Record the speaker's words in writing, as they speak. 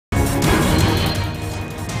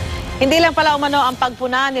Hindi lang pala umano ang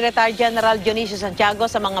pagpuna ni Retired General Dionisio Santiago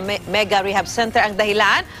sa mga mega rehab center ang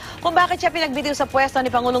dahilan kung bakit siya pinagbitiw sa pwesto ni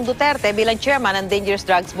Pangulong Duterte bilang chairman ng Dangerous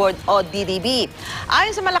Drugs Board o DDB.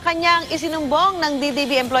 Ayon sa Malacanang, isinumbong ng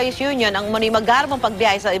DDB Employees Union ang umano'y magharapang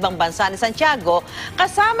pagbiyahe sa ibang bansa ni Santiago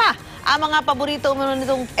kasama ang mga paborito umano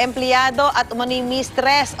nitong empleyado at umano'y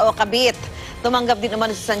mistress o kabit. Tumanggap din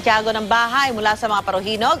naman si Santiago ng bahay mula sa mga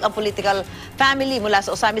paruhinog, ang political family mula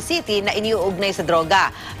sa Osamis City na iniuugnay sa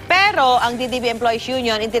droga. Pero ang DDB Employees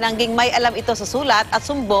Union itinangging may alam ito sa sulat at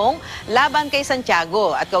sumbong laban kay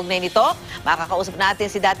Santiago. At kaugnay nito, makakausap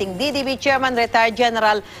natin si dating DDB Chairman Retired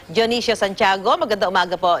General Dionisio Santiago. Magandang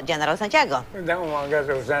umaga po, General Santiago. Magandang umaga,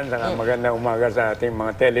 Susan. Magandang umaga sa ating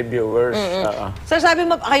mga televiewers. Sir, sabi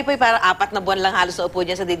mo, kayo po parang 4 na buwan lang halos na upo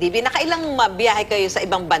dyan sa DDB. Nakailang biyahe kayo sa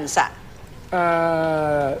ibang bansa?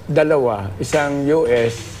 Dalawa. Isang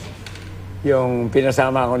US, yung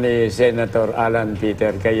pinasama ko ni Senator Alan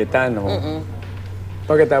Peter Cayetano.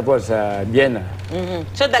 Pagkatapos sa Vienna.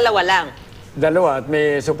 So, dalawa lang? Dalawa. At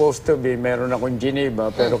may supposed to be, meron akong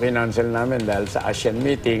Geneva, pero kinancel namin dahil sa ASEAN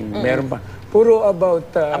meeting. Meron pa. Puro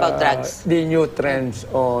about drugs. The new trends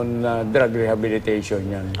on drug rehabilitation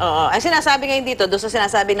yan. Oo. Ang sinasabi ngayon dito, doon sa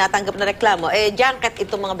sinasabi natanggap na reklamo, junket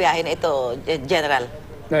itong mga biyahe na ito, General.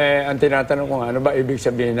 Ang tinatanong ko nga, ano ba ibig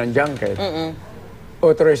sabihin ng junket?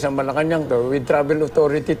 Authorized ng Malacanang to, with travel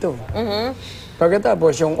authority to.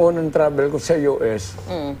 Pagkatapos, yung unang travel ko sa US,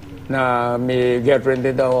 na may girlfriend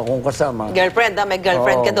din daw akong kasama. Girlfriend, may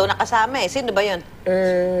girlfriend ka daw nakasama eh. Sino ba yun?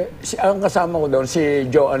 Ang kasama ko doon, si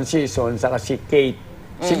Joanne Season, saka si Kate.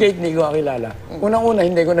 Si Kate, hindi ko kakilala. Unang-una,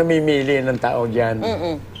 hindi ko namimili ng tao dyan.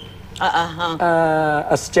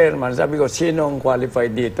 As chairman, sabi ko, sinong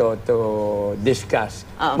qualified dito to discuss?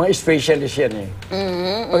 Mga specialist yan eh.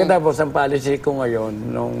 Pagkatapos, ang policy ko ngayon,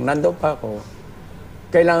 nung nandun pa ako,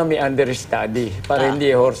 kailangan may understudy para hindi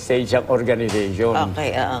horse-stage ang organization.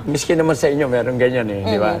 Okay, Miski naman sa inyo, meron ganyan eh,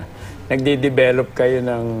 di ba? Nagde-develop kayo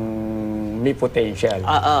ng may potential.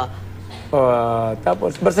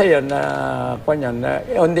 Tapos, basta yan,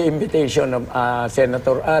 on the invitation of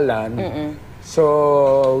Senator Alan,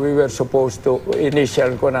 so, we were supposed to,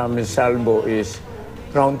 initial ko namin salvo is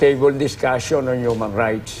roundtable discussion on human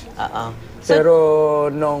rights.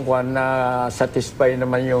 Pero nung na-satisfy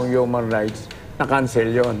naman yung human rights, na-cancel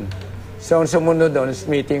yun. So, ang sumunod doon is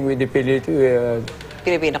meeting with the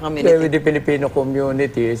Filipino community. With the Filipino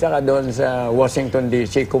community, saka doon sa Washington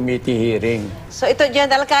DC committee hearing. So ito,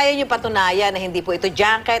 General, kaya nyo patunayan na hindi po ito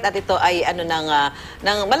junket at ito ay ano ng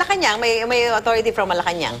Malacanang, may authority from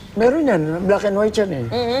Malacanang? Meron yan, black and white yan eh.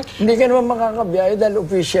 Hindi ka naman makakabiyahe dahil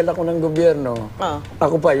official ako ng gobyerno.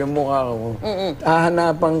 Ako pa, yung mukha ko.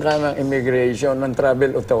 Hahanapan ka ng immigration, ng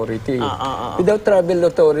travel authority. Without travel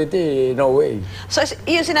authority, no way. So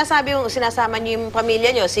yung sinasama nyo yung pamilya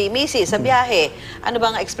nyo, si Missy, sa biyahe, ano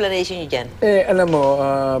bang explanation nyo dyan? Alam mo,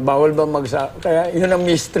 bawal ba kaya yun ang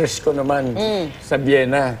mistress ko naman sa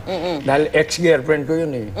Vienna. Dahil ex-girlfriend ko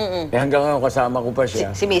yun eh. Hanggang ngayon kasama ko pa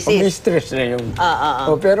siya. Si Mrs. Mistress na yun.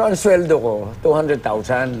 Pero ang sweldo ko,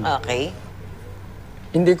 200,000. Okay.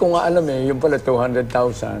 Hindi ko nga alam eh, yung pala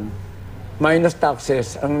 200,000. Minus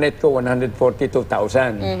taxes, ang net ko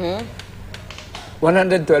 142,000.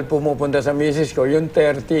 112 pumupunta sa misis ko, yung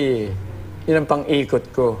 30, yun ang pang-ikot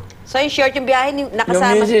ko. So, yung short yung biyahe,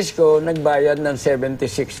 nakasama? Yung misis ko, nagbayad ng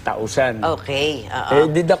 76,000. Okay.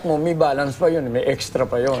 Deduct mo, may balance pa yun, may extra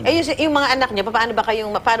pa yun. Yung mga anak niyo, paano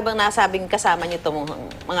bang nasabing kasama niyo itong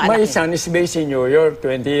mga anak My niyo? son is based in New York,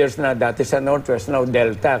 20 years na, dati sa Northwest, now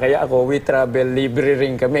Delta. Kaya ako, we travel, libre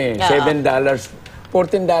rin kami. $7,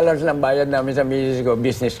 $14 lang bayad namin sa misis ko,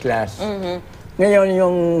 business class. Ngayon,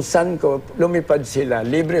 yung son ko, lumipad sila,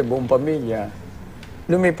 libre, buong pamilya.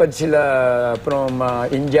 Lumipad sila from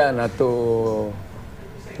Indiana to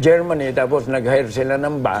Germany, tapos nag-hire sila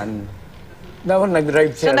ng van. Tapos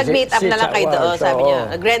nag-drive sila. So, nag-meet up na lang kayo doon, sabi niyo?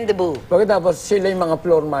 Nag-rendezvous? Pagkatapos, sila yung mga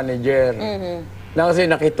floor manager. Na kasi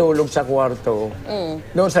nakitulog sa kwarto.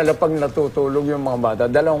 Doon sa lapag natutulog yung mga bata,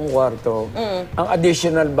 2 kwarto. Ang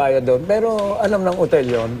additional bayad doon. Pero alam ng hotel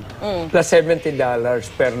yun, plus $70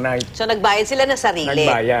 per night. So, nagbayad sila ng sarili?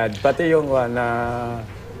 Nagbayad. Pati yung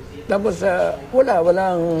tapos,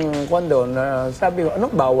 walang kwan doon. Sabi ko,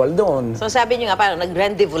 anong bawal doon? So, sabi niyo nga, parang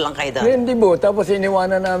nag-rendezvous lang kayo doon? Rendezvous. Tapos,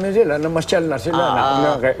 iniwanan namin sila. Namasyal na sila.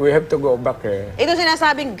 We have to go back eh. Ito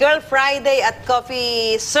sinasabing Girl Friday at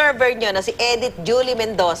coffee server niyo na si Edith Julie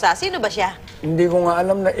Mendoza. Sino ba siya? Hindi ko nga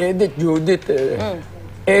alam na Edith, Judith eh.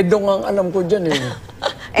 Edong ang alam ko dyan eh.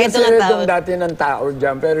 Kasi Edong dati ng tao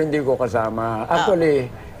dyan, pero hindi ko kasama. Actually,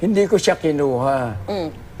 hindi ko siya kinuha.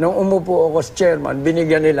 Nung umupo ako as chairman,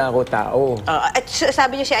 binigyan nila ako tao. At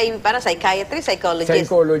sabi niyo siya ay parang psychiatrist,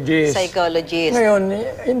 psychologist? Psychologist. Ngayon,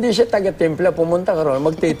 hindi siya taga-timpla. Pumunta ka ron,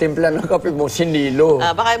 magtitimpla ng kape mo, sinilo.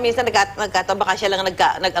 Baka minsan nagkataon, baka siya lang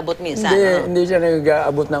nag-abot minsan. Hindi siya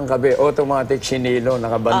nag-aabot ng kape. Automatic sinilo,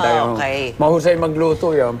 nakabanda yung... Okay. Mahusay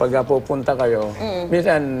magluto yan pag pupunta kayo.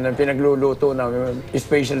 Minsan, pinagluluto namin,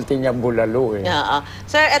 specialty niya bulalo eh.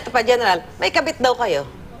 Sir, eto pa, General, may kabit daw kayo?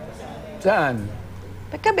 Saan?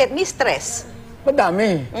 May kabit, mistress.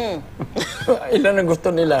 Madami. Ilan ang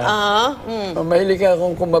gusto nila. Mahilig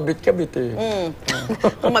akong kumabit-kabit eh.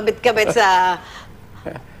 Kumabit-kabit sa...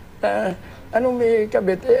 Anong may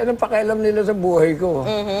kabit? Anong pakialam nila sa buhay ko?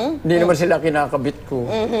 Hindi naman sila kinakabit ko.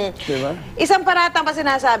 Diba? Isang paratang pa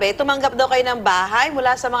sinasabi, tumanggap daw kayo ng bahay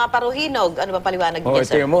mula sa mga paruhinog. Ano ba paliwanag niya,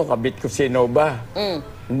 sir? Tingnan mo, kabit ko sino ba?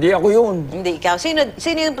 Hindi ako yun. Hindi ikaw. Sino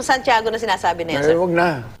yung Santiago na sinasabi na yan, sir? Huwag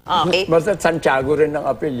na. Okay. Basta Santiago rin ang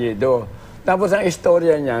apelyido. Tapos ang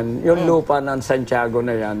istorya niyan, yung lupa ng Santiago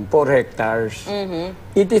na yan, 4 hectares.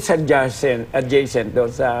 It is adjacent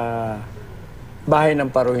doon sa bahay ng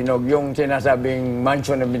Paruhinog, yung sinasabing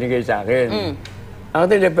mansion na binigay sa akin.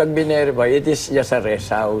 Actually, pag binerify, it is just a rest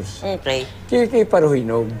house. Okay. Kay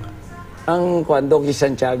Paruhinog. Ang kwando kay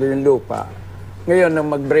Santiago yung lupa. Ngayon, nang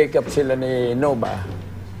mag-break up sila ni Nova.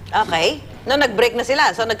 Okay. No, nag-break na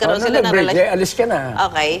sila. So, nagkaroon sila ng relasyon. Alis ka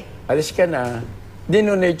na. Okay. Alis ka na.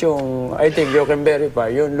 Dinonate yung, I think you can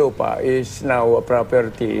verify, yung lupa is now a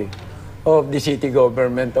property of the city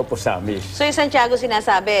government of Osamis. So, yung Santiago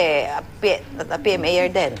sinasabi,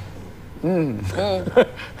 PMAyer din?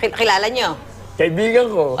 Kilala nyo?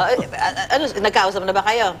 Kaibigan ko. Nagkausap na ba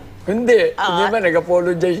kayo? Hindi. Hindi ba,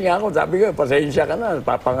 nag-apologize nga ako. Sabi ko, pasensya ka na,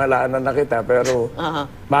 papangalanan na kita. Pero,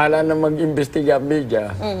 bahala na mag-imbestiga ang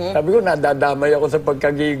media. Sabi ko, nadadamay ako sa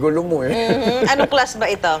pagkagigulo mo eh. Anong class ba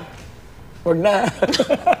ito? Huwag na.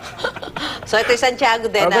 So, ito yung Santiago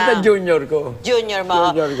din Basta junior ko. Junior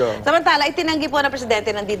mo. Junior ko. Samantala, itinanggi po ng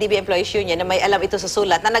presidente ng DDB Employees Union na may alam ito sa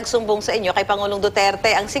sulat na nagsumbong sa inyo kay Pangulong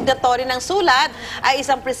Duterte. Ang signatory ng sulat ay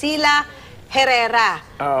isang Priscilla Herrera.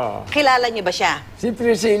 Kilala niyo ba siya? Si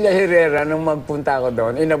Priscilla Herrera, nung magpunta ko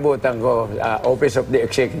doon, inabutan ko Office of the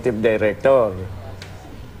Executive Director.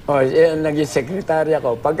 Naging sekretarya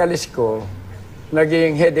ko. Pag-alis ko,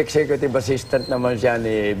 naging head executive assistant naman siya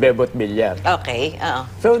ni Bebot Villar. Okay,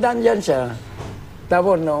 So, dandiyan siya.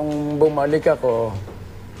 Tapos, nung bumalik ako,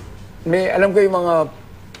 alam ko yung mga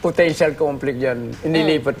potential conflict yan.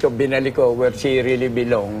 Inilipat ko, binalik ko where she really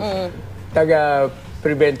belongs. Taga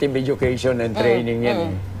preventive education and training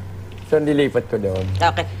yan. So, nilipat ko doon.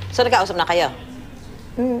 Okay. So, nagkausap na kayo?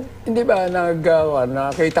 Hindi ba,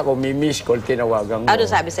 nakita ko, may miss call, tinawagan ko. Ano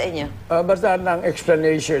sabi sa inyo? Basta ang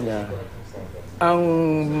explanation niya,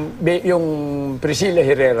 yung Priscilla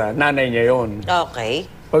Herrera, nanay niya yon. Okay.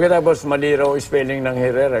 Pagkatapos maliraw spelling ng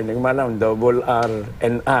Herrera, hindi ko malam, double R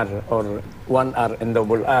and R or 1 R and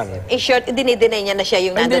double R. In short, dinideny niya na siya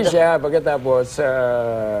yung Hindi nandun. siya. Pagkatapos,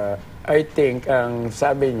 I think, ang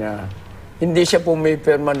sabi niya, hindi siya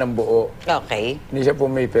pumipirma ng buo. Okay. Hindi siya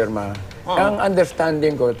pumipirma. Ang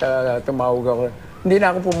understanding ko, tumawag ako, hindi na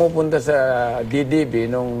ako pumupunta sa DDB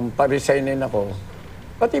nung pa-resignin ako.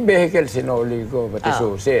 Pati vehicle sinuli ko, pati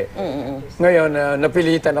susi. Ngayon,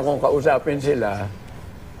 napilitan akong kausapin sila.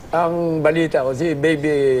 Ang balita ko, si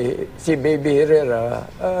Baby Herrera,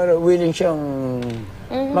 willing siyang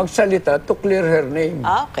magsalita to clear her name.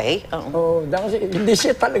 Okay. Hindi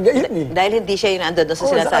siya talaga yun eh. Dahil hindi siya yung nandun doon sa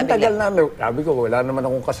sinasabi niya. Tagal namin, sabi ko, wala naman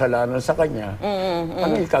akong kasalanan sa kanya.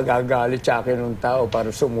 Ano ikagagalit sa akin ng tao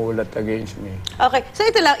para sumulat against me? Okay. So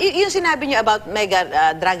ito lang, yung sinabi niyo about Mega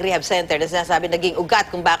Drug Rehab Center na sinasabi naging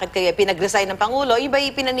ugat kung bakit kayo pinag-resign ng Pangulo, iba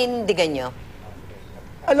yung pinanindigan niyo?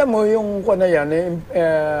 Alam mo, yung na yan,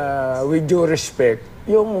 with due respect,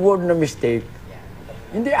 yung word na mistake,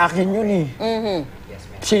 hindi akin yun eh.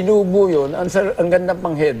 Sinubo yun. Ang ganda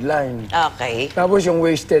pang headline. Okay. Tapos yung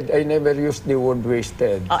wasted, I never used the word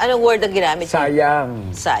wasted. Anong word ang ginamit niyo?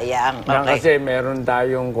 Sayang. Sayang. Okay. Kasi meron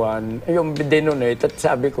tayong yung denonate at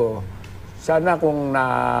sabi ko, sana kung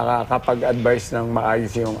nakakapag-advise ng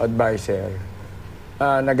maayos yung advisor,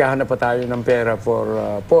 naghahanap pa tayo ng pera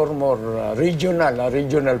for more regional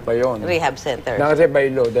pa yon. Rehab center. Kasi by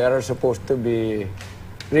law, there are supposed to be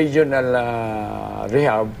regional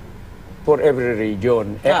rehab for every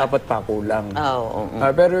region. Apat pa kulang.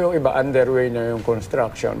 Pero yung iba, underway na yung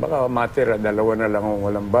construction. Baka matira, 2 na lang kung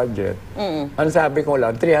walang budget. Ang sabi ko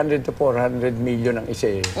lang, 300 to 400 million ang isa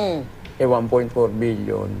eh. 1.4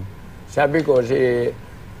 billion. Sabi ko,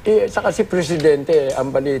 saka si Presidente, ang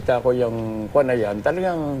balita ko yung na yan,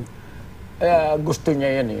 talagang gusto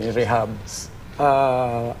niya yan eh, rehab.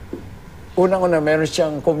 unang-una, meron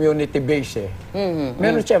siyang community base eh.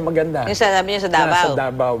 Meron siya maganda. Yung sabi niyo sa Davao? Sa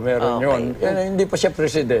Davao, meron Okay. yun. Hindi pa siya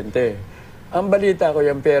presidente. Ang balita ko,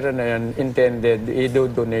 yung pera na yan, intended,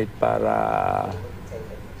 i-donate para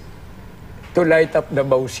to light up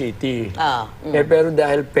Davao City. Pero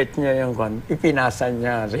dahil pet niya yung ipinasa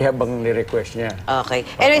niya habang ni-request niya. Okay.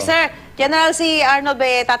 Anyway, sir, General, si Arnold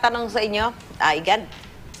ba tatanong sa inyo? Igan?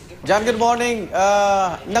 John, good morning.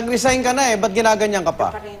 Nag-resign ka na eh. Ba't ginaganyan ka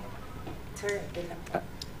pa?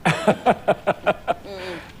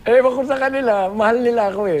 Ewan ko sa kanila. Mahal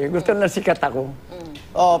nila ako eh. Gusto na sikat ako.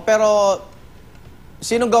 Oh, pero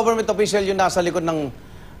sinong government official yung nasa likod ng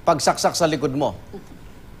pagsaksak sa likod mo?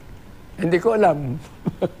 Hindi ko alam.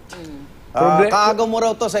 Kaagaw mo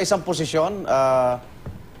raw to sa isang posisyon?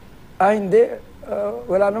 Hindi.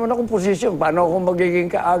 Wala naman akong posisyon. Paano ako magiging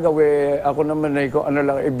kaagaw eh? Ako naman ay kung ano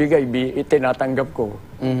lang ibigay, itinatanggap ko.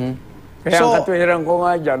 Kaya So, ang katwiran ko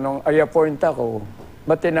nga dyan, nung i-appoint ako,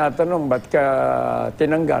 ba't tinatanong, ba't ka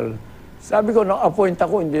tinanggal? Sabi ko, nung appoint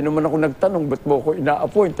ako, hindi naman ako nagtanong, ba't mo ko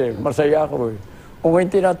ina-appoint eh? Masaya ako eh. Kung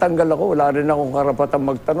ngayon tinatanggal ako, wala rin akong karapatang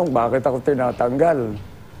magtanong, bakit ako tinatanggal?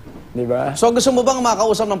 Di ba? So gusto mo bang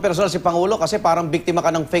makausap ng personal si Pangulo kasi parang biktima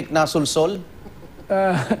ka ng fake na sulsol?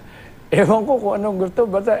 Ewan ko kung anong gusto.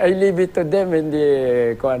 Basta I leave it to them. Hindi,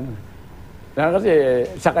 kasi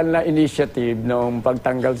sa kanila initiative nung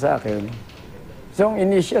pagtanggal sa akin. So, ang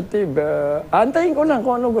initiative, antayin ko lang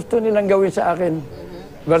kung ano gusto nilang gawin sa akin.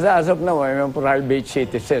 Basta as of now, I'm a private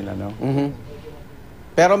citizen. Ano?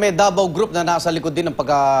 Pero may Davao Group na nasa likod din ng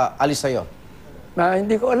pag-aalis sa'yo.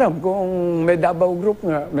 Hindi ko alam kung may Davao Group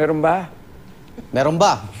nga. Meron ba? Meron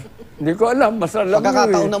ba? Hindi ko alam. Mas alam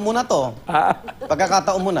Pagkakataon nyo na muna to.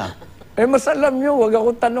 Pagkakataon muna. mas alam nyo. Huwag ako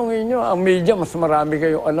tanongin nyo. Ang media, mas marami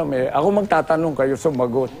kayong alam eh. Ako magtatanong, kayo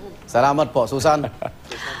sumagot. Salamat po, Susan.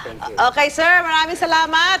 Okay, sir. Maraming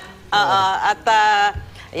salamat.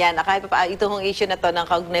 Ayan, kahit pa itong issue na to ng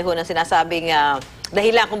kaugnay ho ng sinasabing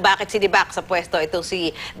dahilan kung bakit sinibak sa pwesto itong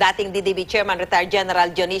si dating DDB Chairman, retired General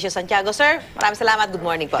Dionisio Santiago. Sir, maraming salamat. Good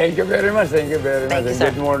morning po. Thank you very much. Thank you very much. Thank you,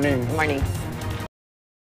 sir. Good morning. Good morning.